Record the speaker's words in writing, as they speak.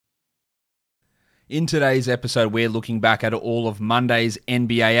In today's episode, we're looking back at all of Monday's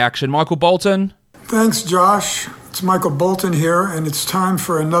NBA action. Michael Bolton. Thanks, Josh. It's Michael Bolton here, and it's time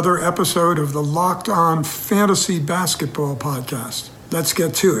for another episode of the Locked On Fantasy Basketball Podcast. Let's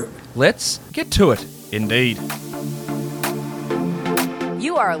get to it. Let's get to it, indeed.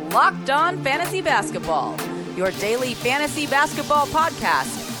 You are Locked On Fantasy Basketball, your daily fantasy basketball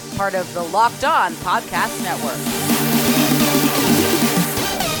podcast, part of the Locked On Podcast Network.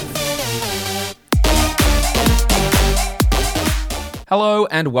 Hello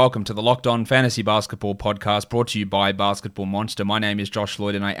and welcome to the Locked On Fantasy Basketball Podcast, brought to you by Basketball Monster. My name is Josh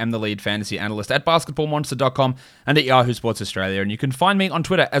Lloyd and I am the lead fantasy analyst at basketballmonster.com and at Yahoo Sports Australia. And you can find me on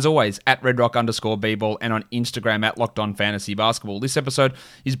Twitter, as always, at redrock_bball and on Instagram at Locked On Fantasy Basketball. This episode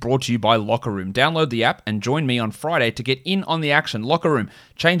is brought to you by Locker Room. Download the app and join me on Friday to get in on the action. Locker Room,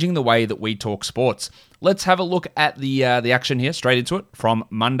 changing the way that we talk sports. Let's have a look at the action here, straight into it, from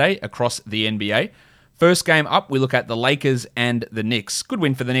Monday across the NBA. First game up, we look at the Lakers and the Knicks. Good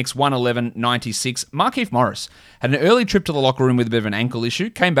win for the Knicks, 111-96. Markieff Morris had an early trip to the locker room with a bit of an ankle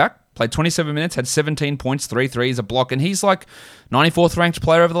issue, came back, played 27 minutes, had 17 points, 3 threes, a block, and he's like 94th ranked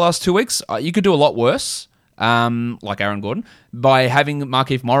player over the last 2 weeks. You could do a lot worse, like Aaron Gordon, by having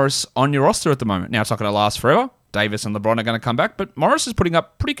Markieff Morris on your roster at the moment. Now, it's not going to last forever. Davis and LeBron are going to come back, but Morris is putting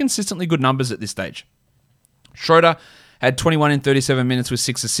up pretty consistently good numbers at this stage. Schroeder had 21 in 37 minutes with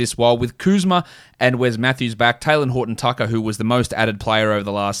 6 assists, while with Kuzma and Wes Matthews back, Talen Horton-Tucker, who was the most added player over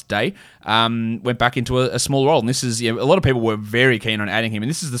the last day, went back into a small role. And this is, a lot of people were very keen on adding him, and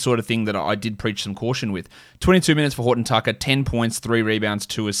this is the sort of thing that I did preach some caution with. 22 minutes for Horton-Tucker, 10 points, 3 rebounds,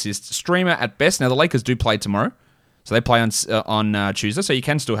 2 assists. Streamer at best. Now, the Lakers do play tomorrow, so they play on Tuesday, so you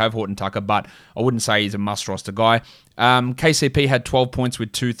can still have Horton-Tucker, but I wouldn't say he's a must-roster guy. KCP had 12 points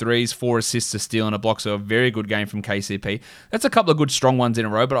with 2 threes, 4 assists, a steal, and a block, so a very good game from KCP. That's a couple of good strong ones in a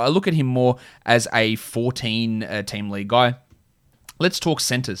row, but I look at him more as a 14-team league guy. Let's talk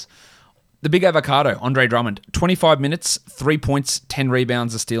centers. The big avocado, Andre Drummond, 25 minutes, 3 points, 10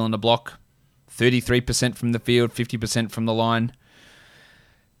 rebounds, a steal, and a block. 33% from the field, 50% from the line.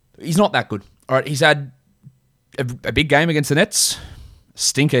 He's not that good. All right, he's had a big game against the Nets.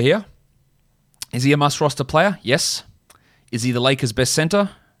 Stinker here. Is he a must-roster player? Yes. Is he the Lakers' best center?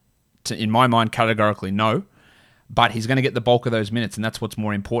 In my mind, categorically no. But he's going to get the bulk of those minutes, and that's what's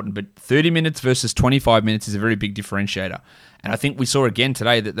more important. But 30 minutes versus 25 minutes is a very big differentiator. And I think we saw again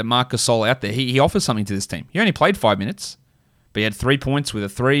today that Marc Gasol out there, he offers something to this team. He only played 5 minutes, but he had 3 points with a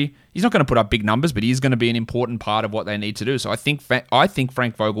 3. He's not going to put up big numbers, but he's going to be an important part of what they need to do. So I think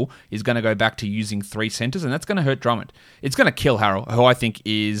Frank Vogel is going to go back to using 3 centers, and that's going to hurt Drummond. It's going to kill Harrell, who I think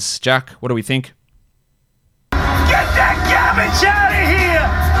is... Jack, what do we think? Get that garbage out of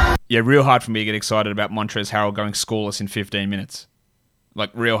here! Yeah, real hard for me to get excited about Montrezl Harrell going scoreless in 15 minutes.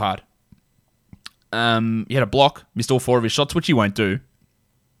 Like, real hard. He had a block, missed all 4 of his shots, which he won't do.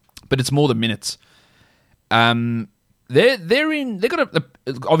 But it's more than minutes. Obviously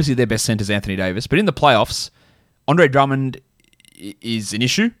their best center is Anthony Davis, but in the playoffs, Andre Drummond is an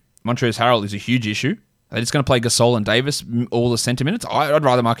issue. Montrezl Harrell is a huge issue. They're just going to play Gasol and Davis all the center minutes. I'd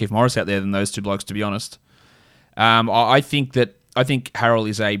rather Markieff Morris out there than those two blokes, to be honest. I think Harrell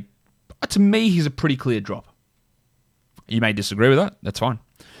is to me, he's a pretty clear drop. You may disagree with that. That's fine.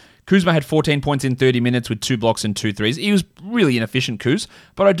 Kuzma had 14 points in 30 minutes with 2 blocks and 2 threes. He was really inefficient, Kuz,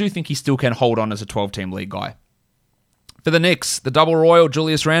 but I do think he still can hold on as a 12-team league guy. For the Knicks, the double royal,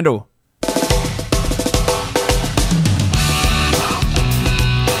 Julius Randle.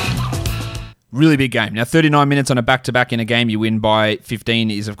 Really big game. Now, 39 minutes on a back-to-back in a game you win by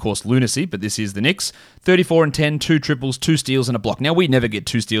 15 is, of course, lunacy, but this is the Knicks. 34 and 10, 2 triples, 2 steals, and a block. Now, we never get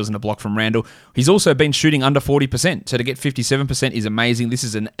 2 steals and a block from Randle. He's also been shooting under 40%, so to get 57% is amazing. This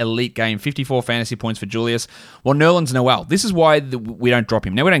is an elite game. 54 fantasy points for Julius. Well, Nerlens Noel. This is why we don't drop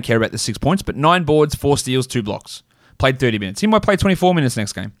him. Now, we don't care about the 6 points, but 9 boards, 4 steals, 2 blocks. Played 30 minutes. He might play 24 minutes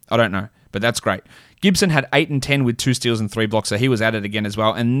next game. I don't know, but that's great. Gibson had 8 and 10 with 2 steals and 3 blocks, so he was added again as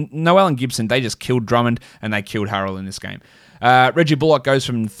well. And Noel and Gibson, they just killed Drummond, and they killed Harrell in this game. Reggie Bullock goes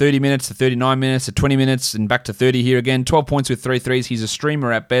from 30 minutes to 39 minutes to 20 minutes and back to 30 here again. 12 points with 3 threes. He's a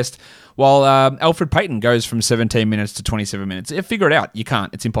streamer at best. While Elfrid Payton goes from 17 minutes to 27 minutes. Figure it out. You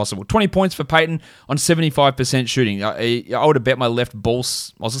can't. It's impossible. 20 points for Payton on 75% shooting. I would have bet my left ball... I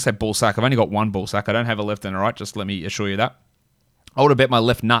was going to say ball sack. I've only got one ball sack. I don't have a left and a right. Just let me assure you that. I would have bet my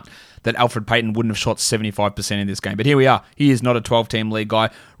left nut that Elfrid Payton wouldn't have shot 75% in this game. But here we are. He is not a 12-team league guy.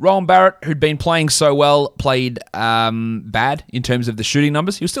 Rowan Barrett, who'd been playing so well, played bad in terms of the shooting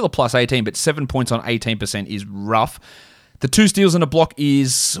numbers. He was still a plus 18, but 7 points on 18% is rough. The 2 steals and a block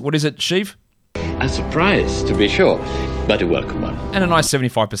is... What is it, Sheev? A surprise, to be sure, but a welcome one. And a nice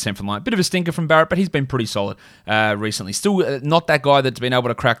 75% from line. Bit of a stinker from Barrett, but he's been pretty solid recently. Still not that guy that's been able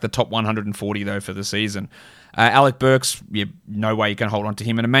to crack the top 140, though, for the season. Alec Burks, no way you can hold on to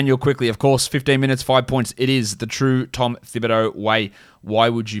him. And Emmanuel Quickly, of course, 15 minutes, 5 points. It is the true Tom Thibodeau way. Why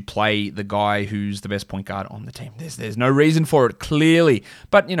would you play the guy who's the best point guard on the team? There's no reason for it, clearly.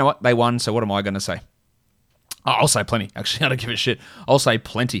 But you know what? They won, so what am I going to say? I'll say plenty. Actually, I don't give a shit. I'll say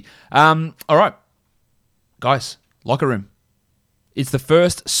plenty. All right. Guys, Locker Room. It's the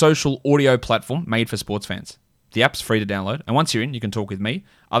first social audio platform made for sports fans. The app's free to download, and once you're in, you can talk with me,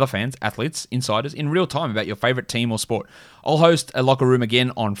 other fans, athletes, insiders in real time about your favorite team or sport. I'll host a Locker Room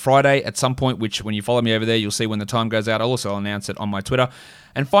again on Friday at some point, which when you follow me over there, you'll see when the time goes out. I'll also announce it on my Twitter.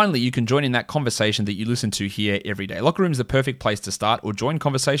 And finally, you can join in that conversation that you listen to here every day. Locker Room is the perfect place to start or join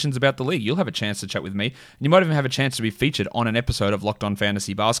conversations about the league. You'll have a chance to chat with me, and you might even have a chance to be featured on an episode of Locked On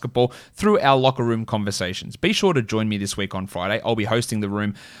Fantasy Basketball through our Locker Room conversations. Be sure to join me this week on Friday. I'll be hosting the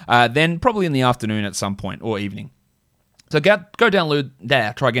room then probably in the afternoon at some point or evening. So go download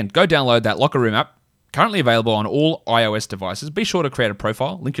that Locker Room app, currently available on all iOS devices. Be sure to create a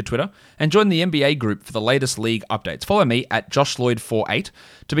profile, link your Twitter, and join the NBA group for the latest league updates. Follow me at JoshLloyd48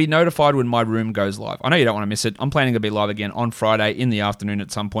 to be notified when my room goes live. I know you don't want to miss it. I'm planning to be live again on Friday in the afternoon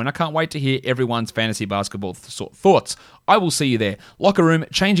at some point. I can't wait to hear everyone's fantasy basketball thoughts. I will see you there. Locker Room,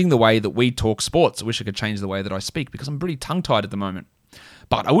 changing the way that we talk sports. I wish I could change the way that I speak because I'm pretty tongue-tied at the moment.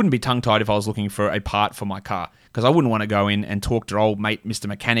 But I wouldn't be tongue-tied if I was looking for a part for my car, because I wouldn't want to go in and talk to old mate Mr.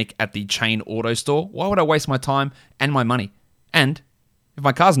 Mechanic at the chain auto store. Why would I waste my time and my money? And if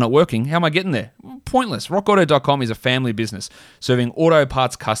my car's not working, how am I getting there? Pointless. RockAuto.com is a family business serving auto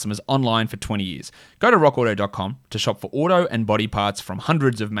parts customers online for 20 years. Go to RockAuto.com to shop for auto and body parts from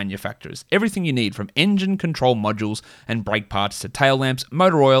hundreds of manufacturers. Everything you need from engine control modules and brake parts to tail lamps,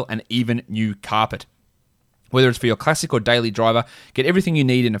 motor oil, and even new carpet. Whether it's for your classic or daily driver, get everything you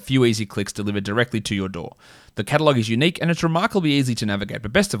need in a few easy clicks delivered directly to your door. The catalogue is unique and it's remarkably easy to navigate,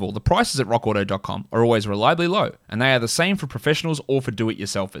 but best of all, the prices at RockAuto.com are always reliably low, and they are the same for professionals or for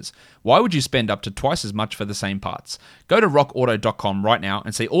do-it-yourselfers. Why would you spend up to twice as much for the same parts? Go to RockAuto.com right now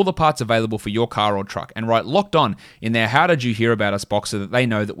and see all the parts available for your car or truck, and write Locked On in their How Did You Hear About Us box so that they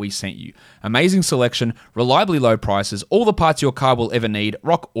know that we sent you. Amazing selection, reliably low prices, all the parts your car will ever need,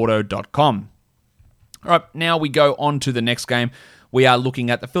 RockAuto.com. All right, now we go on to the next game. We are looking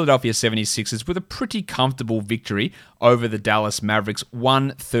at the Philadelphia 76ers with a pretty comfortable victory over the Dallas Mavericks,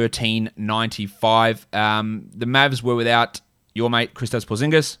 113-95. The Mavs were without your mate, Kristaps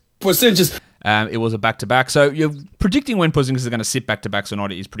Porzingis. It was a back-to-back. So you're predicting when Porzingis is going to sit back-to-backs or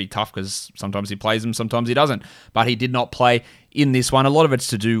not is pretty tough because sometimes he plays them, sometimes he doesn't. But he did not play in this one. A lot of it's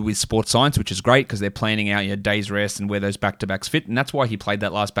to do with sports science, which is great because they're planning out your days rest and where those back-to-backs fit, and that's why he played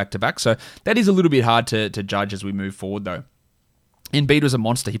that last back-to-back. So that is a little bit hard to judge as we move forward, though. Embiid was a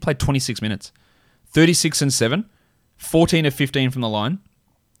monster. He played 26 minutes, 36-7, 14 of 15 from the line,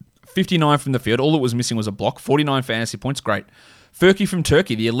 59 from the field. All it was missing was a block, 49 fantasy points. Great. Furky from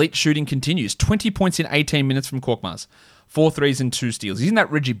Turkey, the elite shooting continues. 20 points in 18 minutes from Korkmaz. 4 threes and 2 steals. He's in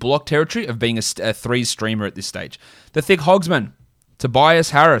that Reggie Bullock territory of being a threes streamer at this stage. The thick Hogsman,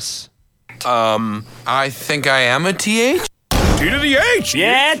 Tobias Harris. I think I am a TH? T to the H!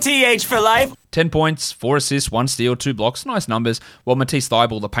 Yeah, TH for life. 10 points, 4 assists, 1 steal, 2 blocks. Nice numbers. While Matisse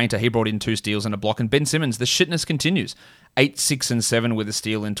Thybulle, the painter, he brought in 2 steals and a block. And Ben Simmons, the shitness continues. 8, 6, and 7 with a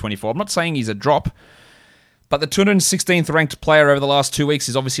steal in 24. I'm not saying he's a drop, but the 216th ranked player over the last 2 weeks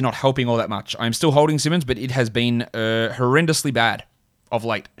is obviously not helping all that much. I'm still holding Simmons, but it has been horrendously bad of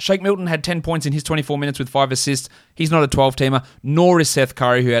late. Shake Milton had 10 points in his 24 minutes with 5 assists. He's not a 12-teamer, nor is Seth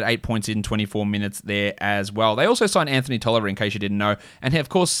Curry, who had 8 points in 24 minutes there as well. They also signed Anthony Tolliver, in case you didn't know. And of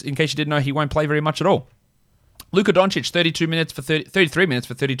course, in case you didn't know, he won't play very much at all. Luka Doncic, 33 minutes for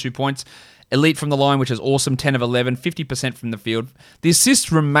 32 points. Elite from the line, which is awesome. 10 of 11, 50% from the field. The assists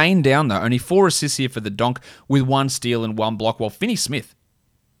remain down, though. Only 4 assists here for the Donk with 1 steal and 1 block, while Finney Smith,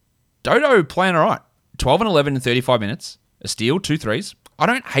 Dodo playing all right. 12 and 11 in 35 minutes. A steal, 2 threes. I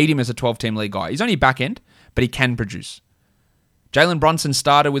don't hate him as a 12-team league guy. He's only back end, but he can produce. Jalen Brunson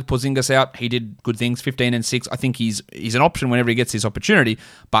started with Porzingis out. He did good things, 15 and 6. I think he's an option whenever he gets his opportunity,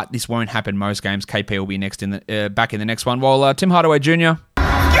 but this won't happen most games. KP will be back in the next one, while Tim Hardaway Jr. Get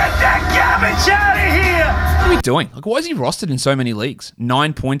that garbage out of here! What are we doing? Why is he rostered in so many leagues?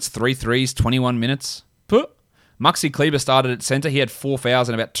 9 points, 3 threes, 21 minutes. Maxi Kleber started at centre. He had 4 fouls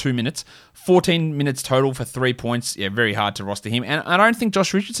in about 2 minutes. 14 minutes total for 3 points. Yeah, very hard to roster him. And I don't think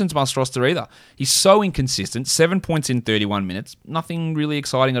Josh Richardson's must roster either. He's so inconsistent. 7 points in 31 minutes. Nothing really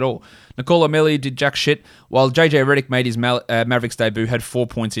exciting at all. Nicola Melli did jack shit, while JJ Redick made his Mavericks debut, had 4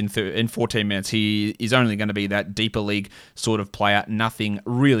 points in 14 minutes. He is only going to be that deeper league sort of player. Nothing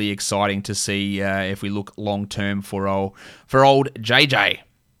really exciting to see if we look long-term for old JJ.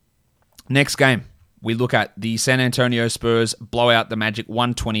 Next game, we look at the San Antonio Spurs blow out the Magic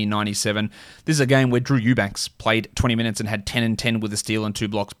 120-97. This is a game where Drew Eubanks played 20 minutes and had 10 and 10 with a steal and 2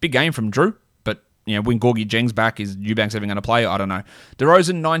 blocks. Big game from Drew, but when Gorgie Jeng's back, is Eubanks even going to play? I don't know.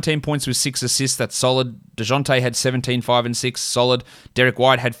 DeRozan, 19 points with 6 assists. That's solid. DeJounte had 17, 5 and 6. Solid. Derek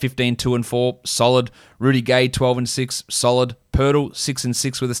White had 15, 2 and 4. Solid. Rudy Gay, 12 and 6. Solid. Pirtle, 6 and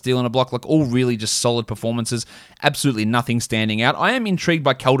 6 with a steal and a block. Like, all really just solid performances. Absolutely nothing standing out. I am intrigued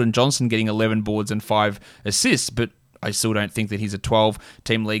by Keldon Johnson getting 11 boards and 5 assists, but I still don't think that he's a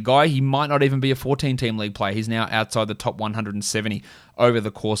 12-team league guy. He might not even be a 14-team league player. He's now outside the top 170 over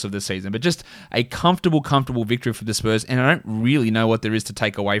the course of the season. But just a comfortable victory for the Spurs, and I don't really know what there is to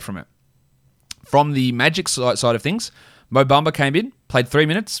take away from it. From the Magic side of things, Mo Bamba came in, played 3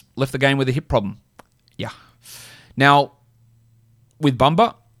 minutes, left the game with a hip problem. Yeah. Now, with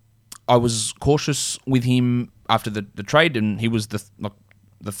Bamba, I was cautious with him after the trade, and he was the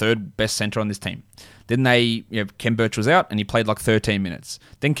third best center on this team. Then Ken Birch was out, and he played like 13 minutes.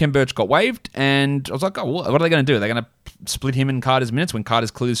 Then Ken Birch got waived, and I was like, what are they going to do? Are they going to split him and Carter's minutes when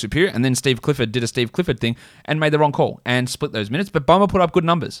Carter's clearly superior? And then Steve Clifford did a Steve Clifford thing and made the wrong call and split those minutes. But Bamba put up good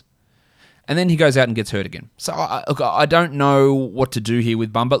numbers. And then he goes out and gets hurt again. So I don't know what to do here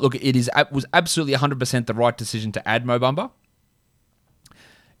with Bamba. Look, it was absolutely 100% the right decision to add Mo Bamba.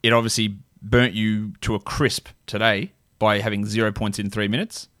 It obviously burnt you to a crisp today by having 0 points in 3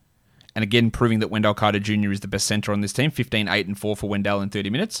 minutes. And again, proving that Wendell Carter Jr. is the best center on this team. 15, 8, and 4 for Wendell in 30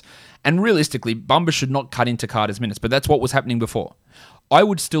 minutes. And realistically, Bamba should not cut into Carter's minutes, but that's what was happening before. I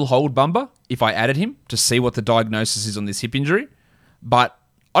would still hold Bamba if I added him to see what the diagnosis is on this hip injury. But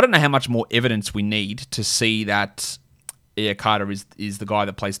I don't know how much more evidence we need to see that Carter is the guy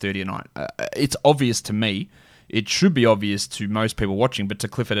that plays 30 a night. It's obvious to me. It should be obvious to most people watching, but to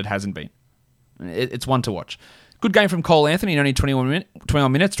Clifford it hasn't been. It's one to watch. Good game from Cole Anthony in only 21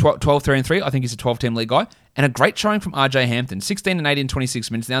 minutes, 12, 3 and 3. I think he's a 12-team league guy. And a great showing from RJ Hampton, 16 and 8 in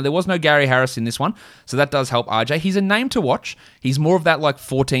 26 minutes. Now, there was no Gary Harris in this one, so that does help RJ. He's a name to watch. He's more of that like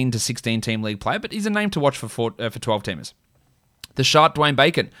 14 to 16-team league player, but he's a name to watch for 12-teamers. The Shark, Dwayne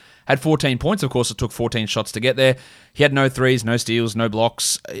Bacon, had 14 points. Of course, it took 14 shots to get there. He had no threes, no steals, no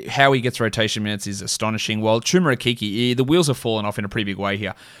blocks. How he gets rotation minutes is astonishing. While Chuma Akiki, the wheels have fallen off in a pretty big way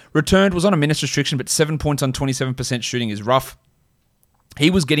here. Returned, was on a minutes restriction, but 7 points on 27% shooting is rough. He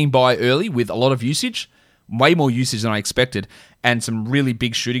was getting by early with a lot of usage, way more usage than I expected, and some really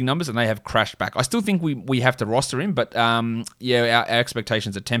big shooting numbers, and they have crashed back. I still think we have to roster him, but our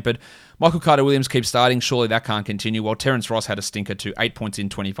expectations are tempered. Michael Carter-Williams keeps starting. Surely that can't continue, while Terrence Ross had a stinker too, 8 points in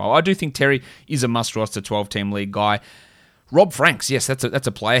 25. I do think Terry is a must-roster 12-team league guy. Rob Franks, yes, that's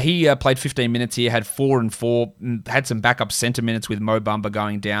a player. He played 15 minutes here, had 4 and 4, had some backup center minutes with Mo Bamba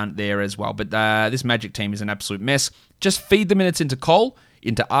going down there as well. But this Magic team is an absolute mess. Just feed the minutes into Cole,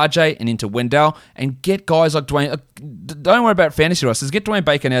 into RJ, and into Wendell, and get guys like Dwayne. Don't worry about fantasy rosters. Get Dwayne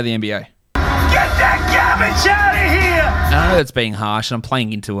Bacon out of the NBA. Get that garbage out of here! I know that's being harsh, and I'm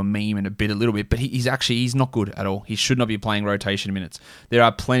playing into a meme and a little bit, but he's not good at all. He should not be playing rotation minutes. There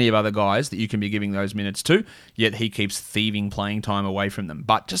are plenty of other guys that you can be giving those minutes to, yet he keeps thieving playing time away from them.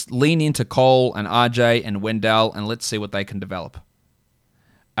 But just lean into Cole and RJ and Wendell, and let's see what they can develop.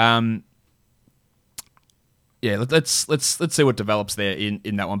 Let's see what develops there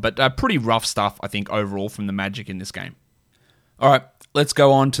in that one. But pretty rough stuff, I think, overall from the Magic in this game. All right, let's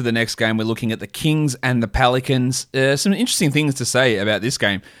go on to the next game. We're looking at the Kings and the Pelicans. Some interesting things to say about this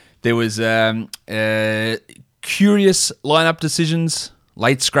game. There was curious lineup decisions,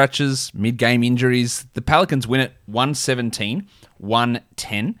 late scratches, mid-game injuries. The Pelicans win it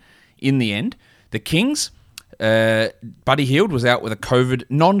 117-110 in the end. The Kings... Buddy Hield was out with a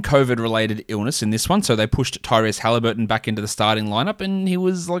non-COVID related illness in this one, so they pushed Tyrese Halliburton back into the starting lineup, and he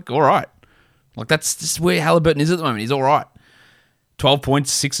was like, all right. Like, that's just where Halliburton is at the moment. He's all right. 12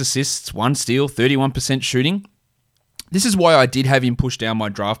 points, 6 assists, 1 steal, 31% shooting. This is why I did have him push down my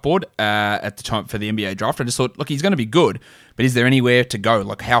draft board at the time for the NBA draft. I just thought, look, he's going to be good, but is there anywhere to go?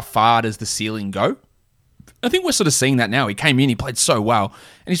 Like, how far does the ceiling go? I think we're sort of seeing that now. He came in, he played so well,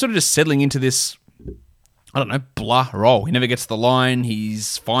 and he's sort of just settling into this, I don't know, blah role. He never gets to the line.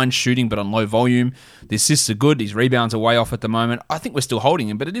 He's fine shooting, but on low volume. The assists are good. His rebounds are way off at the moment. I think we're still holding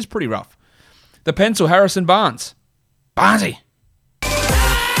him, but it is pretty rough. The pencil, Harrison Barnes. Barnesy.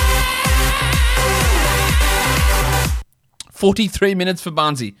 43 minutes for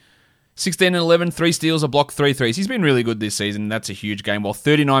Barnesy. 16 and 11, 3 steals, a block, 3 threes. He's been really good this season. That's a huge game. While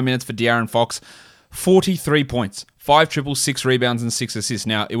 39 minutes for De'Aaron Fox, 43 points, 5 triples, 6 rebounds, and 6 assists.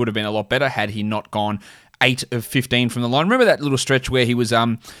 Now, it would have been a lot better had he not gone 8 of 15 from the line. Remember that little stretch where he was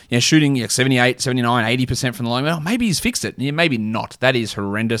shooting 78, 79, 80% from the line? Well, maybe he's fixed it. Yeah, maybe not. That is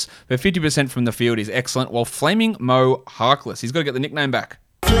horrendous. But 50% from the field is excellent. While Flaming Mo Harkless, he's got to get the nickname back.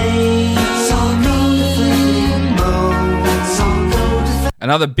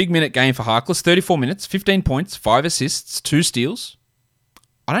 Another big minute game for Harkless. 34 minutes, 15 points, 5 assists, 2 steals.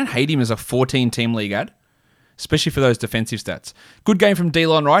 I don't hate him as a 14-team league ad, especially for those defensive stats. Good game from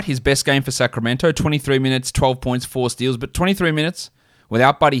Delon Wright, his best game for Sacramento. 23 minutes, 12 points, 4 steals. But 23 minutes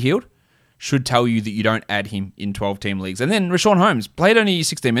without Buddy Hield should tell you that you don't add him in 12-team leagues. And then Richaun Holmes played only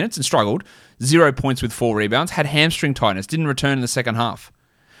 16 minutes and struggled. 0 points with 4 rebounds. Had hamstring tightness. Didn't return in the second half.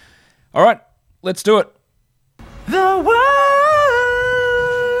 All right, let's do it. The world.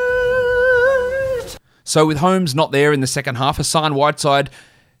 So with Holmes not there in the second half, Hassan Whiteside...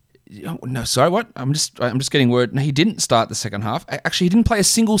 No, sorry, what? I'm just getting word. No, he didn't start the second half. Actually, he didn't play a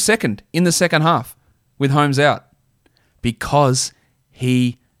single second in the second half with Holmes out because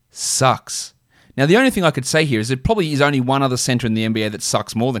he sucks. Now, the only thing I could say here is there probably is only one other center in the NBA that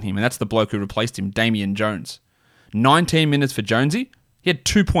sucks more than him, and that's the bloke who replaced him, Damian Jones. 19 minutes for Jonesy. He had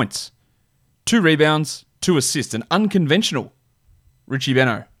 2 points, 2 rebounds, 2 assists, an unconventional Richie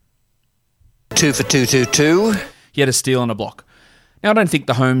Beno. 2 for 2. He had a steal and a block. Now, I don't think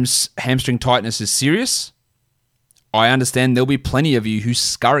the Holmes hamstring tightness is serious. I understand there'll be plenty of you who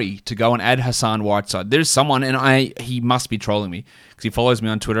scurry to go and add Hassan Whiteside. There's someone, and he must be trolling me because he follows me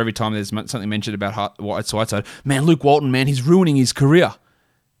on Twitter every time there's something mentioned about Whiteside. Man, Luke Walton, man, he's ruining his career.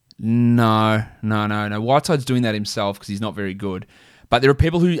 No. Whiteside's doing that himself because he's not very good. But there are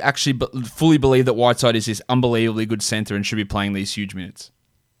people who actually fully believe that Whiteside is this unbelievably good center and should be playing these huge minutes.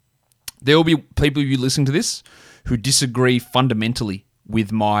 There will be people who listen to this who disagree fundamentally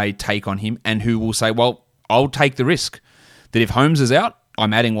with my take on him and who will say, well, I'll take the risk that if Holmes is out,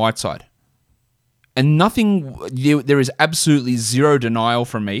 I'm adding Whiteside. And there is absolutely zero denial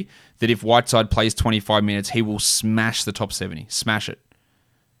from me that if Whiteside plays 25 minutes, he will smash the top 70, smash it.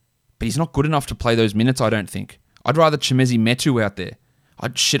 But he's not good enough to play those minutes, I don't think. I'd rather Chimezie Metu out there.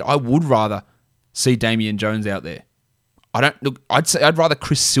 I would rather see Damian Jones out there. I'd rather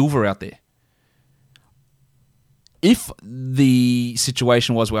Chris Silver out there. If the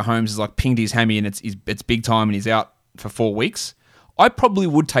situation was where Holmes is like pinged his hammy and it's big time and he's out for 4 weeks, I probably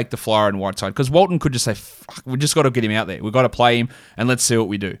would take the flyer on Whiteside because Walton could just say, fuck, we just got to get him out there. We've got to play him and let's see what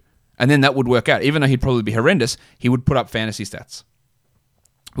we do. And then that would work out. Even though he'd probably be horrendous, he would put up fantasy stats.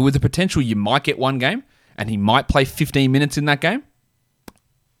 But with the potential you might get one game and he might play 15 minutes in that game,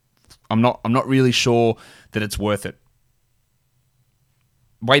 I'm not really sure that it's worth it.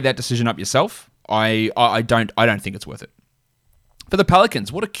 Weigh that decision up yourself. I don't think it's worth it. For the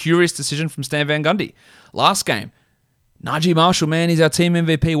Pelicans, what a curious decision from Stan Van Gundy. Last game, Najee Marshall, man, he's our team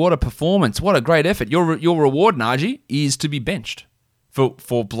MVP. What a performance. What a great effort. Your reward, Najee, is to be benched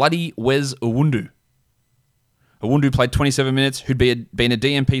for bloody Wes Iwundu. Iwundu played 27 minutes, who'd been a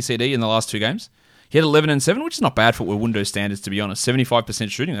DMP CD in the last 2 games. He had 11 and 7, which is not bad for Iwundu standards, to be honest.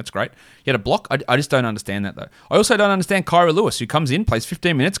 75% shooting, that's great. He had a block. I just don't understand that, though. I also don't understand Kyra Lewis, who comes in, plays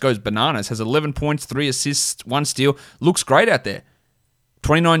 15 minutes, goes bananas, has 11 points, 3 assists, 1 steal, looks great out there.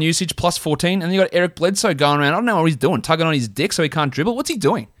 29 usage, plus 14, and then you got Eric Bledsoe going around. I don't know what he's doing, tugging on his dick so he can't dribble. What's he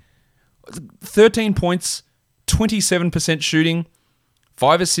doing? 13 points, 27% shooting,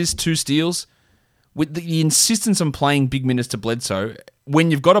 5 assists, 2 steals. With the insistence on playing big minutes to Bledsoe,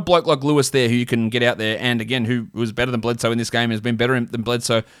 when you've got a bloke like Lewis there who you can get out there, and again, who was better than Bledsoe in this game, has been better than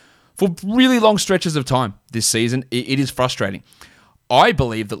Bledsoe for really long stretches of time this season, it is frustrating. I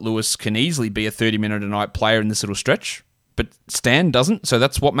believe that Lewis can easily be a 30-minute-a-night player in this little stretch, but Stan doesn't, so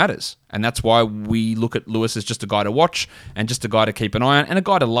that's what matters. And that's why we look at Lewis as just a guy to watch and just a guy to keep an eye on and a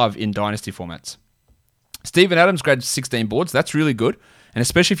guy to love in dynasty formats. Steven Adams grabbed 16 boards. That's really good. And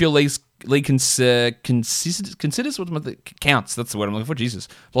especially if your league considers what counts. That's the word I'm looking for. Jesus,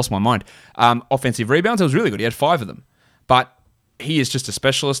 lost my mind. Offensive rebounds. It was really good. He had 5 of them. But he is just a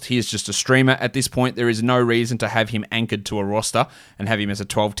specialist. He is just a streamer. At this point, there is no reason to have him anchored to a roster and have him as a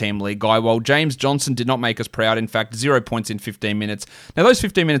 12-team league guy. While James Johnson did not make us proud. In fact, 0 points in 15 minutes. Now, those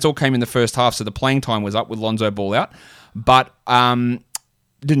 15 minutes all came in the first half, so the playing time was up with Lonzo Ball out. But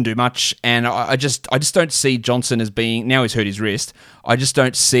didn't do much, and I just don't see Johnson as being, now he's hurt his wrist, I just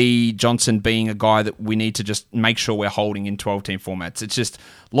don't see Johnson being a guy that we need to just make sure we're holding in 12-team formats. It's just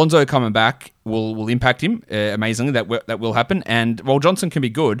Lonzo coming back will impact him amazingly. That will happen, and while Johnson can be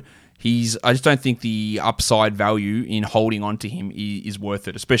good, I just don't think the upside value in holding on to him is worth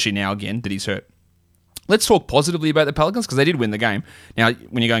it, especially now again that he's hurt. Let's talk positively about the Pelicans because they did win the game. Now,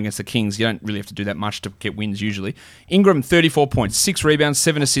 when you're going against the Kings, you don't really have to do that much to get wins usually. Ingram, 34 points, 6 rebounds,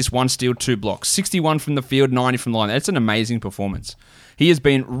 7 assists, 1 steal, 2 blocks. 61 from the field, 90 from the line. That's an amazing performance. He has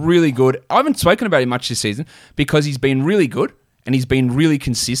been really good. I haven't spoken about him much this season because he's been really good and he's been really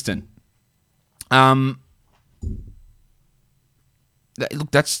consistent.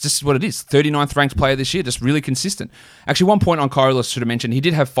 Look, that's just what it is. 39th ranked player this year, just really consistent. Actually, one point on Coriolis should have mentioned, he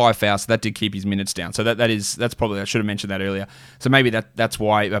did have 5 fouls, so that did keep his minutes down. So that's probably, I should have mentioned that earlier. So maybe that's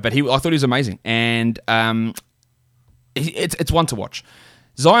why. But I thought he was amazing, and it's one to watch.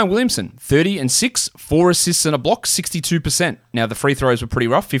 Zion Williamson, 30 and 6, 4 assists and a block, 62%. Now the free throws were pretty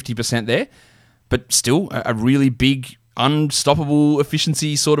rough, 50% there, but still a really big, unstoppable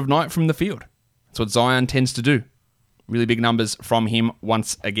efficiency sort of night from the field. That's what Zion tends to do. Really big numbers from him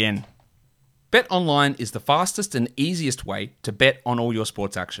once again. BetOnline is the fastest and easiest way to bet on all your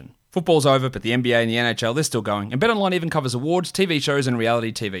sports action. Football's over, but the NBA and the NHL, they're still going. And BetOnline even covers awards, TV shows, and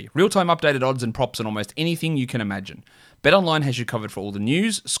reality TV. Real-time updated odds and props on almost anything you can imagine. BetOnline has you covered for all the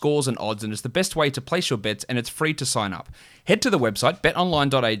news, scores, and odds, and it's the best way to place your bets, and it's free to sign up. Head to the website,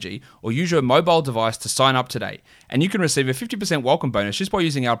 betonline.ag, or use your mobile device to sign up today. And you can receive a 50% welcome bonus just by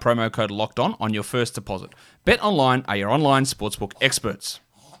using our promo code LOCKEDON on your first deposit. BetOnline are your online sportsbook experts.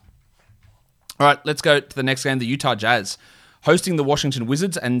 All right, let's go to the next game, the Utah Jazz. Hosting the Washington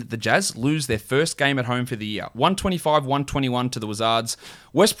Wizards, and the Jazz lose their first game at home for the year. 125-121 to the Wizards.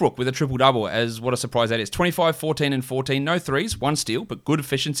 Westbrook with a triple-double, as what a surprise that is. 25, 14, and 14. No threes, 1 steal, but good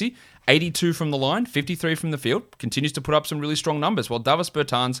efficiency. 82 from the line, 53 from the field. Continues to put up some really strong numbers, while Davis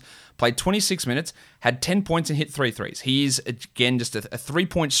Bertans played 26 minutes, had 10 points and hit 3 threes. He is, again, just a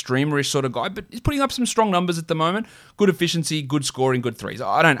 3-point streamer-ish sort of guy, but he's putting up some strong numbers at the moment. Good efficiency, good scoring, good threes.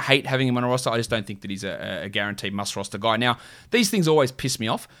 I don't hate having him on a roster. I just don't think that he's a guaranteed must-roster guy. Now, these things always piss me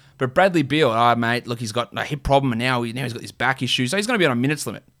off, but Bradley Beal, mate, look, he's got a hip problem, and now he's got this back issue, so he's going to be on a minutes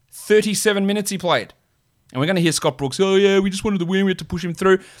limit. 37 minutes he played. And we're going to hear Scott Brooks, oh yeah, we just wanted the win, we had to push him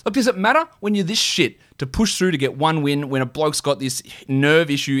through. Look, does it matter when you're this shit to push through to get one win when a bloke's got this nerve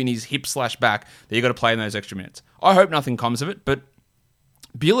issue in his hip/back that you got to play in those extra minutes? I hope nothing comes of it, but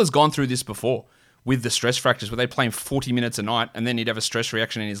Beal has gone through this before with the stress fractures where they play him 40 minutes a night and then he'd have a stress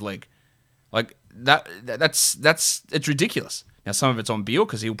reaction in his leg. Like, it's ridiculous. Now, some of it's on Beal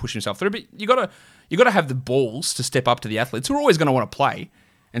because he'll push himself through, but you got to have the balls to step up to the athletes who are always going to want to play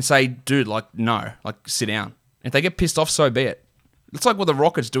and say, dude, no, sit down. If they get pissed off, so be it. It's like what the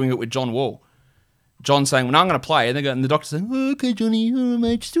Rockets doing it with John Wall. John saying, well, no, I'm going to play. And the doctor saying, oh, okay, Johnny, all right,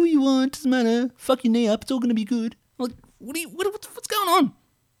 mate, just do what you want. Doesn't matter. Fuck your knee up. It's all going to be good. I'm like, what's going on?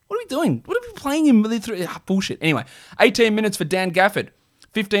 What are we doing? What are we playing him? Bullshit. Anyway, 18 minutes for Dan Gafford.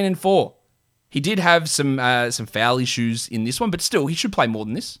 15 and 4. He did have some foul issues in this one, but still, he should play more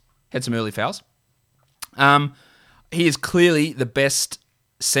than this. Had some early fouls. He is clearly the best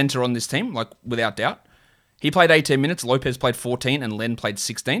center on this team, without doubt. He played 18 minutes, Lopez played 14, and Len played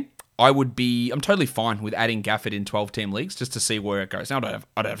 16. I'm totally fine with adding Gafford in 12-team leagues just to see where it goes. Now,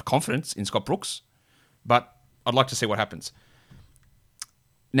 I don't have confidence in Scott Brooks, but I'd like to see what happens.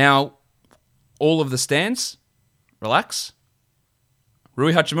 Now, all of the stands, relax.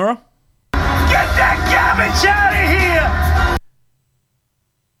 Rui Hachimura. Get that garbage out of here!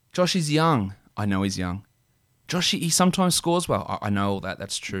 Josh is young. I know he's young. Josh, he sometimes scores well. I know all that.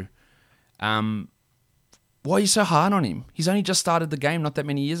 That's true. Why are you so hard on him? He's only just started the game not that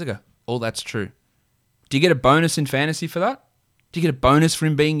many years ago. All that's true. Do you get a bonus in fantasy for that? Do you get a bonus for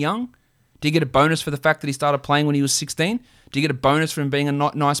him being young? Do you get a bonus for the fact that he started playing when he was 16? Do you get a bonus for him being a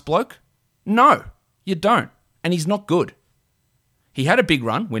nice bloke? No, you don't. And he's not good. He had a big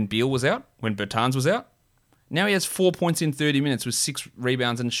run when Beal was out, when Bertans was out. Now he has 4 points in 30 minutes with 6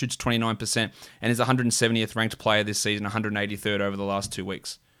 rebounds and shoots 29% and is the 170th ranked player this season, 183rd over the last 2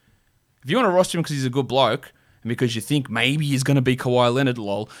 weeks. If you want to roster him because he's a good bloke and because you think maybe he's going to be Kawhi Leonard,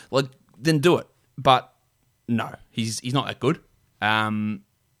 then do it. But no, he's not that good.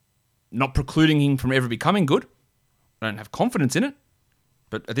 Not precluding him from ever becoming good. I don't have confidence in it.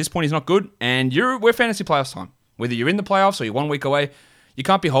 But at this point, he's not good. And we're fantasy playoffs time. Whether you're in the playoffs or you're 1 week away, you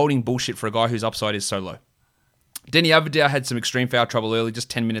can't be holding bullshit for a guy whose upside is so low. Denny Avdija had some extreme foul trouble early, just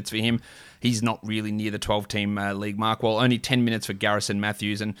 10 minutes for him. He's not really near the 12-team league mark. Well, only 10 minutes for Garrison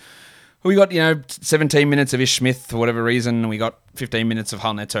Matthews. And We got, 17 minutes of Ish Smith for whatever reason, and we got 15 minutes of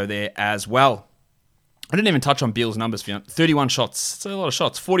Hull Neto there as well. I didn't even touch on Beal's numbers, 31 shots. It's a lot of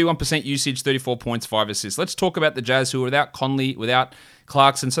shots. 41% usage, 34 points, 5 assists. Let's talk about the Jazz, who were without Conley, without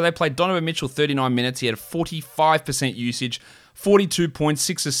Clarkson. So they played Donovan Mitchell 39 minutes. He had a 45% usage, 42 points,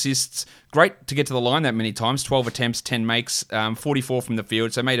 6 assists. Great to get to the line that many times. 12 attempts, 10 makes, 44 from the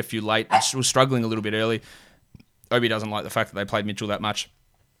field. So made a few late. Was struggling a little bit early. Obi doesn't like the fact that they played Mitchell that much.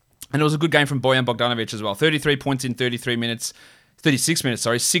 And it was a good game from Bojan Bogdanovic as well. 33 points in 36 minutes,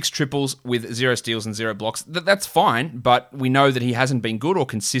 6 triples with 0 steals and 0 blocks. That's fine, but we know that he hasn't been good or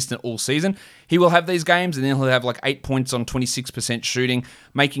consistent all season. He will have these games, and then he'll have like 8 points on 26% shooting,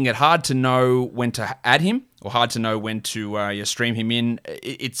 making it hard to know when to add him or hard to know when to stream him in.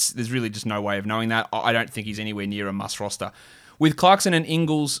 There's really just no way of knowing that. I don't think he's anywhere near a must roster. With Clarkson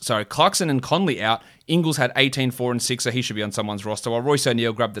and Conley out, Ingles had 18, 4, and 6, so he should be on someone's roster, while Royce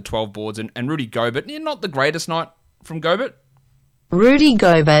O'Neal grabbed the 12 boards, and Rudy Gobert, not the greatest night from Gobert. Rudy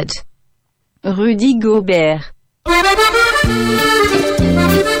Gobert. Rudy Gobert.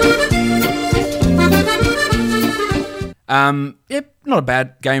 Not a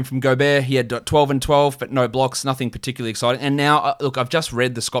bad game from Gobert. He had 12 and 12, but no blocks, nothing particularly exciting. And now, look, I've just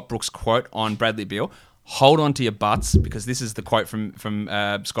read the Scott Brooks quote on Bradley Beal. Hold on to your butts, because this is the quote from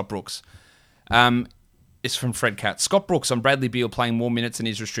Scott Brooks. It's from Fred Katz. Scott Brooks on Bradley Beal playing more minutes than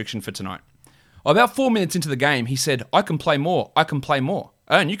his restriction for tonight. About 4 minutes into the game, he said, I can play more. Oh,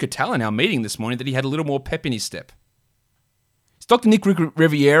 and you could tell in our meeting this morning that he had a little more pep in his step. Is Dr. Nick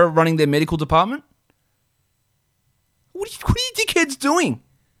Riviera running their medical department? What are you dickheads doing?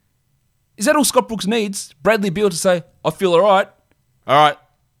 Is that all Scott Brooks needs? Bradley Beal to say, I feel all right. All right,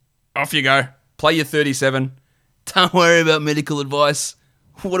 off you go. Play your 37. Don't worry about medical advice.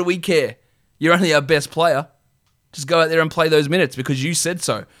 What do we care? You're only our best player. Just go out there and play those minutes because you said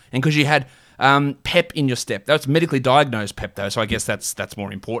so. And because you had pep in your step. That's medically diagnosed pep, though, so I guess that's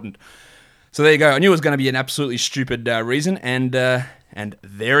more important. So there you go. I knew it was going to be an absolutely stupid reason, and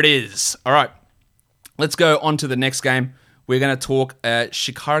there it is. All right, let's go on to the next game. We're going to talk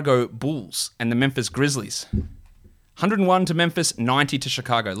Chicago Bulls and the Memphis Grizzlies. 101 to Memphis, 90 to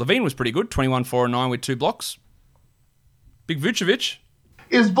Chicago. Levine was pretty good, 21, 4, and 9 with 2 blocks. Big Vucevic.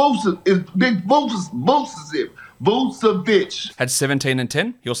 It's Big Vucevic. Had 17 and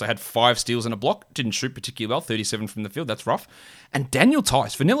 10. He also had 5 steals and a block. Didn't shoot particularly well, 37 from the field. That's rough. And Daniel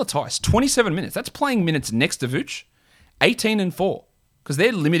Tice, Vanilla Tice, 27 minutes. That's playing minutes next to Vooch. 18 and 4. Because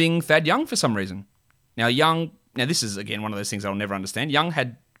they're limiting Thad Young for some reason. Now, this is, again, one of those things I'll never understand. Young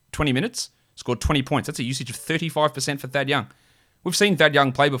had 20 minutes, scored 20 points. That's a usage of 35% for Thad Young. We've seen Thad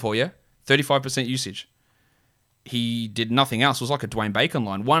Young play before, yeah? 35% usage. He did nothing else. It was like a Dwayne Bacon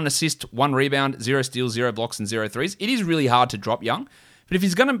line. 1 assist, 1 rebound, 0 steals, 0 blocks, and 0 threes. It is really hard to drop Young. But if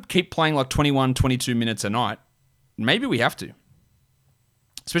he's going to keep playing like 21, 22 minutes a night, maybe we have to.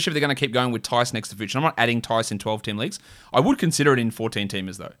 Especially if they're going to keep going with Tice next to Vooch. And I'm not adding Tice in 12-team leagues. I would consider it in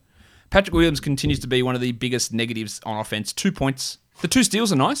 14-teamers, though. Patrick Williams continues to be one of the biggest negatives on offense. 2 points. The 2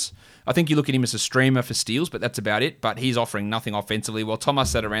 steals are nice. I think you look at him as a streamer for steals, but that's about it. But he's offering nothing offensively. While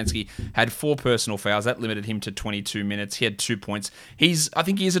Tomas Satoransky had 4 personal fouls. That limited him to 22 minutes. He had 2 points. I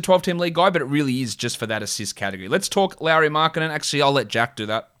think he is a 12-team league guy, but it really is just for that assist category. Let's talk Lauri Markkanen. Actually, I'll let Jack do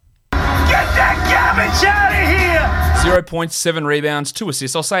that. Get that garbage out of here! 0 points, 7 rebounds, 2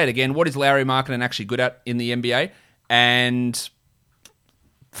 assists. I'll say it again. What is Lauri Markkanen actually good at in the NBA? And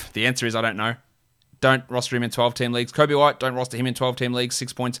the answer is I don't know. Don't roster him in 12-team leagues. Kobe White, don't roster him in 12-team leagues.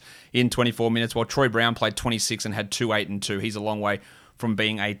 6 points in 24 minutes, while Troy Brown played 26 and had 2, 8, and 2. He's a long way from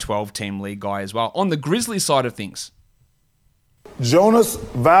being a 12-team league guy as well. On the Grizzlies side of things, Jonas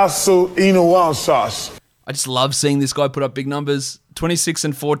Valanciunas. I just love seeing this guy put up big numbers. 26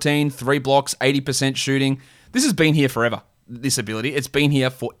 and 14, 3 blocks, 80% shooting. This has been here forever, this ability. It's been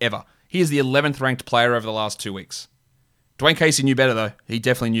here forever. He is the 11th ranked player over the last 2 weeks. Dwayne Casey knew better, though. He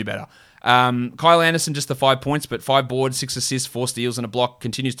definitely knew better. Kyle Anderson, just the 5 points, but 5 boards, 6 assists, 4 steals, and a block,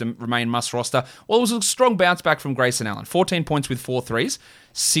 continues to remain must roster. Well, it was a strong bounce back from Grayson Allen. 14 points with 4 threes,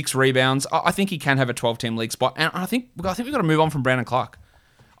 6 rebounds. I think he can have a 12-team league spot, and I think we've got to move on from Brandon Clark.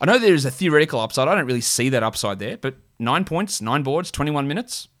 I know there is a theoretical upside. I don't really see that upside there, but 9 points, 9 boards, 21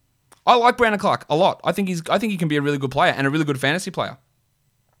 minutes. I like Brandon Clark a lot. I think he can be a really good player and a really good fantasy player.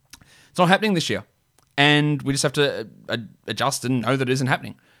 It's not happening this year, and we just have to adjust and know that it isn't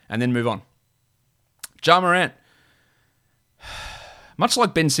happening, and then move on. Ja Morant, much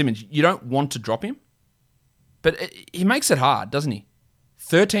like Ben Simmons, you don't want to drop him, but he makes it hard, doesn't he?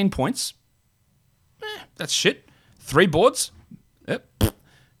 13 points, that's shit. 3 boards,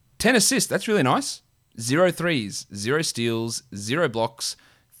 10 assists, that's really nice. 0 threes, 0 steals, 0 blocks,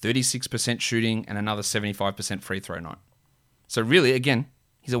 36% shooting, and another 75% free throw night. So really, again,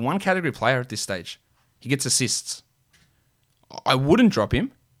 he's a one-category player at this stage. He gets assists. I wouldn't drop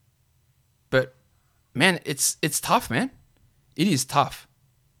him, but man, it's tough, man. It is tough.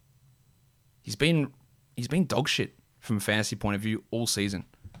 He's been dog shit from a fantasy point of view all season.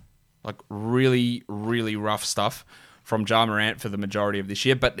 Like really, really rough stuff from Ja Morant for the majority of this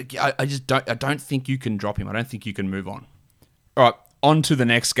year. But I don't think you can drop him. I don't think you can move on. All right, on to the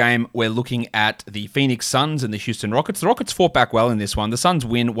next game. We're looking at the Phoenix Suns and the Houston Rockets. The Rockets fought back well in this one. The Suns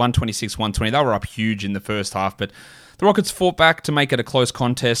win 126-120. They were up huge in the first half, but the Rockets fought back to make it a close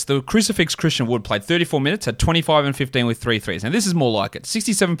contest. The Crucifix Christian Wood played 34 minutes, had 25 and 15 with 3 threes. Now, this is more like it.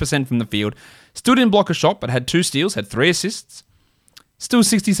 67% from the field. Still didn't block a shot, but had 2 steals, had 3 assists. Still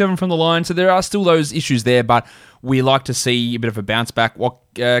 67 from the line, so there are still those issues there, but we like to see a bit of a bounce back.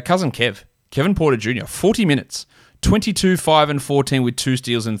 Cousin Kevin Porter Jr., 40 minutes. 22, 5, and 14 with 2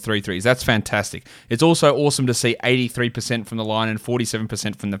 steals and 3 threes. That's fantastic. It's also awesome to see 83% from the line and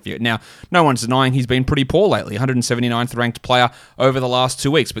 47% from the field. Now, no one's denying he's been pretty poor lately. 179th ranked player over the last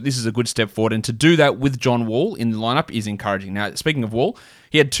 2 weeks, but this is a good step forward. And to do that with John Wall in the lineup is encouraging. Now, speaking of Wall,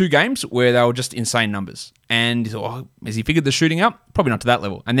 he had 2 games where they were just insane numbers. And has he figured the shooting out? Probably not to that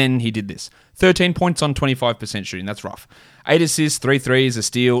level. And then he did this. 13 points on 25% shooting. That's rough. 8 assists, 3 threes, a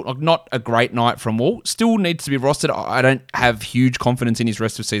steal. Not a great night from Wall. Still needs to be rostered. I don't have huge confidence in his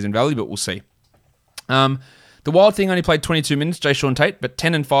rest of season value, but we'll see. The Wild thing only played 22 minutes, Jae'Sean Tate, but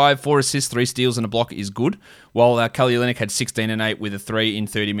 10 and 5, 4 assists, 3 steals, and a block is good. While Kelly Olynyk had 16 and 8 with a 3 in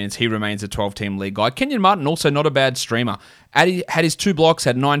 30 minutes. He remains a 12-team league guy. Kenyon Martin, also not a bad streamer. Had his 2 blocks,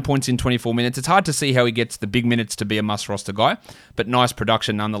 had 9 points in 24 minutes. It's hard to see how he gets the big minutes to be a must-roster guy, but nice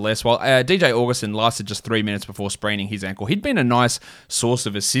production nonetheless. While DJ Augustin lasted just 3 minutes before spraining his ankle. He'd been a nice source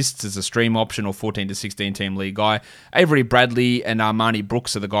of assists as a stream option or 14 to 16-team league guy. Avery Bradley and Armani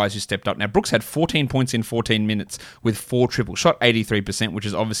Brooks are the guys who stepped up. Now, Brooks had 14 points in 14 minutes with 4 triples. Shot 83%, which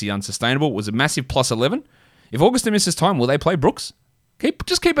is obviously unsustainable. It was a massive plus 11. If Augustin misses time, will they play Brooks?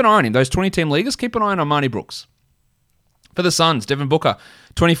 Just keep an eye on him. Those 20-team leaguers, keep an eye on Armani Brooks. For the Suns, Devin Booker,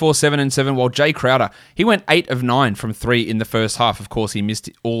 24, 7 and 7, while Jay Crowder, he went 8 of 9 from 3 in the first half. Of course, he missed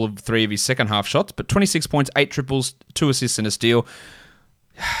all of 3 of his second half shots, but 26 points, 8 triples, 2 assists and a steal.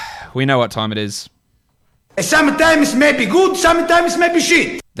 We know what time it is. Sometimes may be good, sometimes may be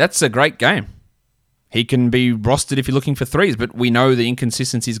shit. That's a great game. He can be rostered if you're looking for threes, but we know the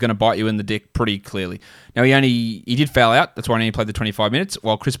inconsistency is going to bite you in the dick pretty clearly. Now, he did foul out. That's why he only played the 25 minutes,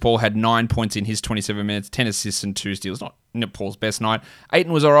 while Chris Paul had 9 points in his 27 minutes, 10 assists and 2 steals. Not Paul's best night.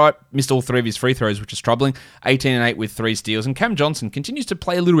 Ayton was all right. Missed all 3 of his free throws, which is troubling. 18 and 8 with 3 steals. And Cam Johnson continues to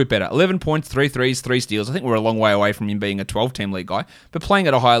play a little bit better. 11 points, 3 threes, 3 steals. I think we're a long way away from him being a 12-team league guy, but playing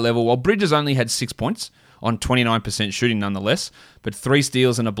at a higher level, while Bridges only had 6 points on 29% shooting nonetheless, but 3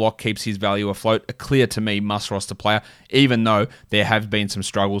 steals and a block keeps his value afloat. A clear, to me, must-roster player, even though there have been some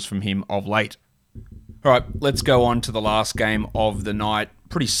struggles from him of late. All right, let's go on to the last game of the night.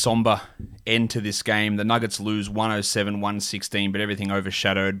 Pretty somber end to this game. The Nuggets lose 107-116, but everything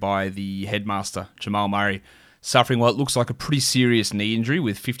overshadowed by the headmaster, Jamal Murray, suffering what looks like a pretty serious knee injury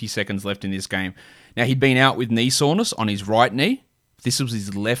with 50 seconds left in this game. Now, he'd been out with knee soreness on his right knee. This was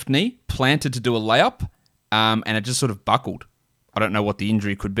his left knee, planted to do a layup, and it just sort of buckled. I don't know what the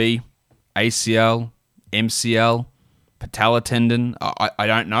injury could be. ACL, MCL, patella tendon, I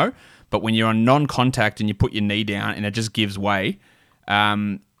don't know. But when you're on non-contact and you put your knee down and it just gives way,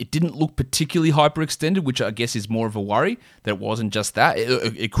 it didn't look particularly hyperextended, which I guess is more of a worry, that it wasn't just that.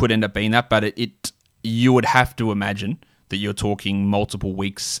 It could end up being that, but you would have to imagine that you're talking multiple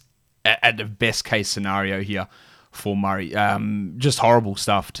weeks at the best case scenario here for Murray. Just horrible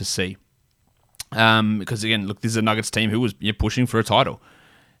stuff to see. Because again, look, this is a Nuggets team who was pushing for a title.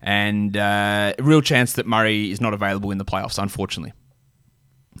 And a real chance that Murray is not available in the playoffs, unfortunately.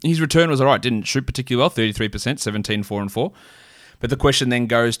 His return was all right. Didn't shoot particularly well, 33%, 17, 4 and 4. But the question then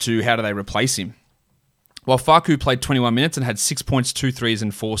goes to how do they replace him? Well, Facu played 21 minutes and had 6 points, 2 threes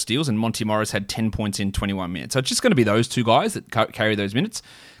and 4 steals, and Monty Morris had 10 points in 21 minutes. So it's just going to be those two guys that carry those minutes.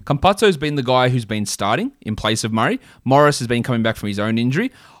 Campazzo's been the guy who's been starting in place of Murray. Morris has been coming back from his own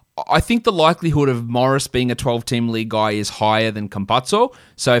injury. I think the likelihood of Morris being a 12-team league guy is higher than Campazzo.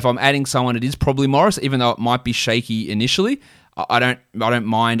 So if I'm adding someone, it is probably Morris, even though it might be shaky initially. I don't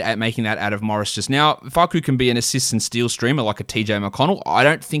mind making that out of Morris just now. Facu can be an assist and steal streamer like a TJ McConnell. I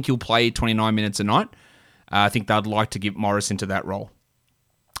don't think he'll play 29 minutes a night. I think they'd like to give Morris into that role.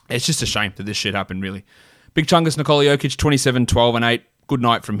 It's just a shame that this shit happened, really. Big Chungus Nikola Jokic, 27, 12 and 8. Good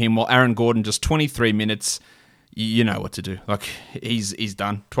night from him. While Aaron Gordon, just 23 minutes. You know what to do. Like, he's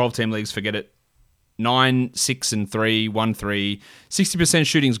done. 12-team leagues, forget it. 9, 6 and 3, 1, 3. 60%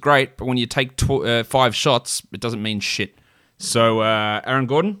 shooting's great, but when you take 5 shots, it doesn't mean shit. So, Aaron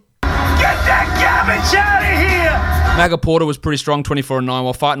Gordon? Get that garbage out of here! Maga Porter was pretty strong, 24 and 9,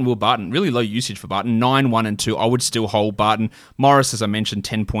 while Farton Will Barton, really low usage for Barton, 9, 1 and 2. I would still hold Barton. Morris, as I mentioned,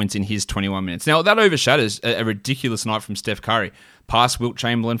 10 points in his 21 minutes. Now, that overshadows a ridiculous night from Steph Curry. Past Wilt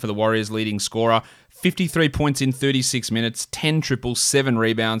Chamberlain for the Warriors' leading scorer. 53 points in 36 minutes, 10 triples, 7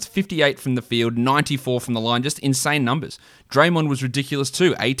 rebounds, 58 from the field, 94 from the line, just insane numbers. Draymond was ridiculous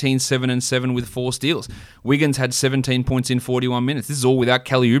too, 18, 7 and 7 with 4 steals. Wiggins had 17 points in 41 minutes. This is all without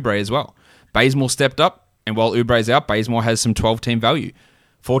Kelly Oubre as well. Bazemore stepped up, and while Oubre's out, Bazemore has some 12-team value.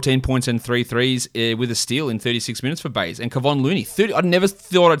 14 points and 3 threes with a steal in 36 minutes for Baze. And Kevon Looney, I never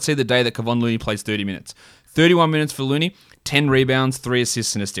thought I'd see the day that Kevon Looney plays 30 minutes. 31 minutes for Looney, 10 rebounds, 3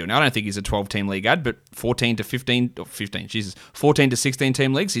 assists and a steal. Now, I don't think he's a 12-team league ad, but 14 to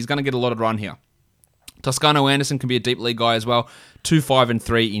 16-team leagues, he's going to get a lot of run here. Toscano Anderson can be a deep league guy as well. 2, 5 and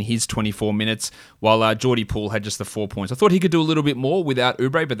 3 in his 24 minutes, while Geordie Poole had just the 4 points. I thought he could do a little bit more without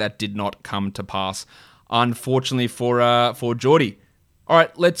Oubre, but that did not come to pass, unfortunately for Geordie. All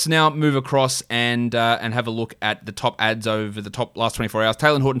right, let's now move across and have a look at the top ads over the top last 24 hours.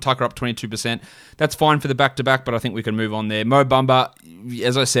 Taylor Horton Tucker up 22%. That's fine for the back-to-back, but I think we can move on there. Mo Bamba,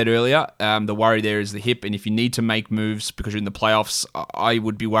 as I said earlier, the worry there is the hip, and if you need to make moves because you're in the playoffs, I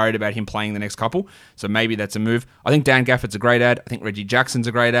would be worried about him playing the next couple, so maybe that's a move. I think Dan Gafford's a great ad. I think Reggie Jackson's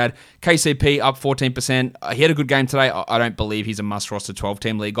a great ad. KCP up 14%. He had a good game today. I don't believe he's a must-roster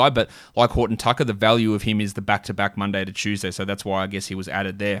 12-team league guy, but like Horton Tucker, the value of him is the back-to-back Monday to Tuesday, so that's why I guess he was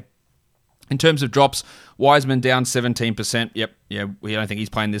added there. In terms of drops, Wiseman down 17%. We don't think he's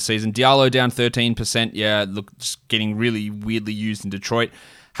playing this season. Diallo down 13%. Yeah, look, just getting really weirdly used in Detroit.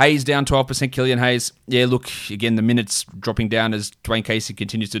 Hayes down 12%. Killian Hayes. Yeah, look, again, the minutes dropping down as Dwayne Casey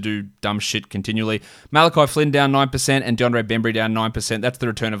continues to do dumb shit continually. Malachi Flynn down 9% and DeAndre Bembry down 9%. That's the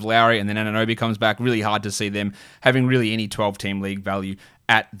return of Lowry, and then Anunoby comes back. Really hard to see them having really any 12-team league value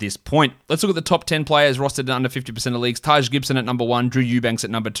at this point. Let's look at the top 10 players rostered in under 50% of leagues. Taj Gibson at number 1, Drew Eubanks at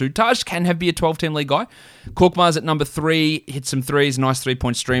number 2. Taj can be a 12-team league guy. Korkmaz at number 3, hit some threes, nice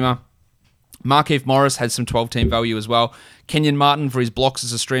 3-point streamer. Markieff Morris has some 12-team value as well. Kenyon Martin for his blocks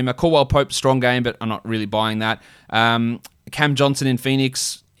as a streamer. Caldwell Pope, strong game, but I'm not really buying that. Cam Johnson in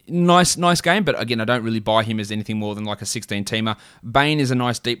Phoenix, nice game, but again, I don't really buy him as anything more than like a 16-teamer. Bain is a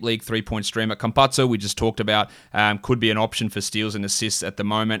nice deep league 3-point streamer. Campazzo, we just talked about, could be an option for steals and assists at the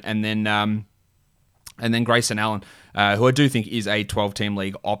moment. And then Grayson Allen, who I do think is a 12-team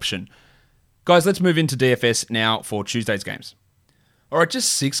league option. Guys, let's move into DFS now for Tuesday's games. All right,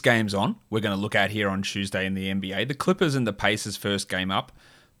 just 6 games on, we're going to look at here on Tuesday in the NBA. The Clippers and the Pacers first game up.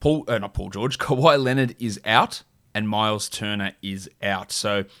 Kawhi Leonard is out, and Miles Turner is out.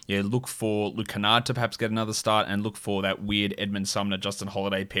 So, yeah, look for Luke Kennard to perhaps get another start, and look for that weird Edmund Sumner-Justin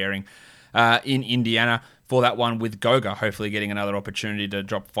Holiday pairing in Indiana for that one with Goga, hopefully getting another opportunity to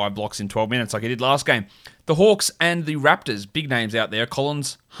drop 5 blocks in 12 minutes like he did last game. The Hawks and the Raptors, big names out there.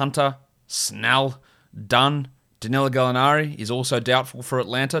 Collins, Hunter, Snell, Dunn. Danilo Gallinari is also doubtful for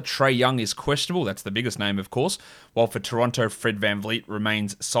Atlanta. Trae Young is questionable. That's the biggest name, of course. While for Toronto, Fred VanVleet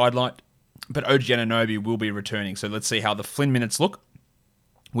remains sidelined. But OG Anunoby will be returning. So let's see how the Flynn minutes look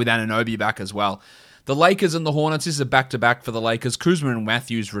with Anunoby back as well. The Lakers and the Hornets, this is a back-to-back for the Lakers. Kuzma and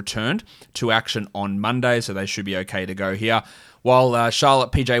Matthews returned to action on Monday, so they should be okay to go here. While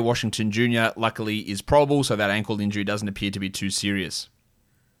Charlotte, PJ Washington Jr. luckily is probable, so that ankle injury doesn't appear to be too serious.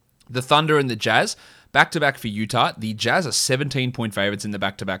 The Thunder and the Jazz, back-to-back for Utah. The Jazz are 17-point favorites in the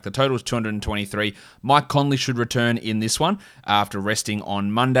back-to-back. The total is 223. Mike Conley should return in this one after resting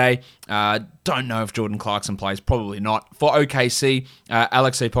on Monday. Don't know if Jordan Clarkson plays. Probably not. For OKC,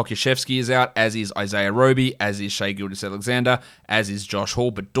 Alexei Pokusevski is out, as is Isaiah Roby, as is Shai Gilgeous-Alexander, as is Josh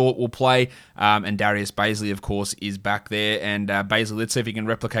Hall, but Dort will play. And Darius Bazley, of course, is back there. And Bazley, let's see if he can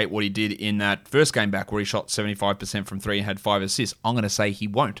replicate what he did in that first game back where he shot 75% from 3 and had 5 assists. I'm going to say he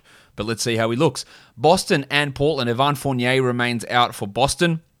won't, but let's see how he looks. Boston and Portland. Evan Fournier remains out for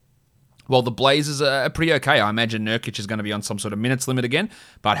Boston. Well, the Blazers are pretty okay. I imagine Nurkic is going to be on some sort of minutes limit again,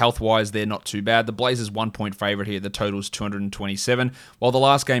 but health-wise, they're not too bad. The Blazers 1-point favorite here. The total's 227. While the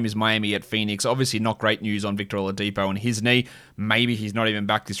last game is Miami at Phoenix. Obviously, not great news on Victor Oladipo and his knee. Maybe he's not even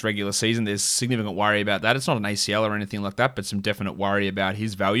back this regular season. There's significant worry about that. It's not an ACL or anything like that, but some definite worry about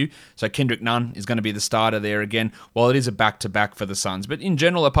his value. So Kendrick Nunn is going to be the starter there again, while it is a back-to-back for the Suns. But in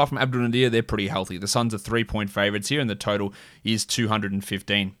general, apart from Abdul Nadir, they're pretty healthy. The Suns are 3-point favorites here, and the total is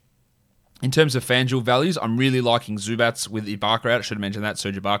 215. In terms of FanDuel values, I'm really liking Zubats with Ibaka out. I should have mentioned that.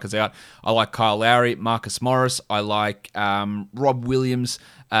 Serge Ibaka's out. I like Kyle Lowry, Marcus Morris. I like Rob Williams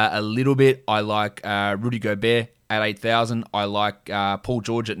a little bit. I like Rudy Gobert at 8,000. I like Paul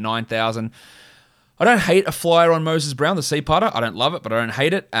George at 9,000. I don't hate a flyer on Moses Brown, the C-putter. I don't love it, but I don't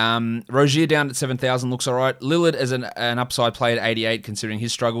hate it. Rozier down at 7,000 looks all right. Lillard as an upside play at 88, considering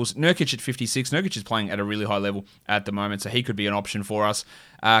his struggles. Nurkic at 56. Nurkic is playing at a really high level at the moment, so he could be an option for us.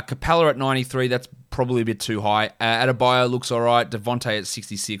 Capella at 93, that's probably a bit too high. Adebayo looks all right. Devontae at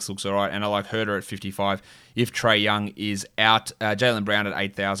 66 looks all right. And I like Herter at 55 if Trae Young is out. Jaylen Brown at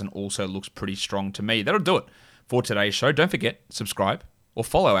 8,000 also looks pretty strong to me. That'll do it for today's show. Don't forget, subscribe. Or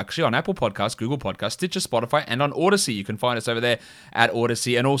follow, actually, on Apple Podcasts, Google Podcasts, Stitcher, Spotify, and on Odyssey. You can find us over there at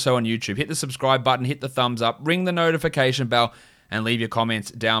Odyssey and also on YouTube. Hit the subscribe button, hit the thumbs up, ring the notification bell, and leave your comments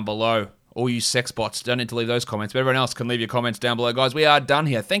down below. All you sex bots don't need to leave those comments, but everyone else can leave your comments down below. Guys, we are done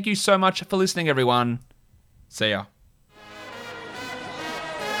here. Thank you so much for listening, everyone. See ya.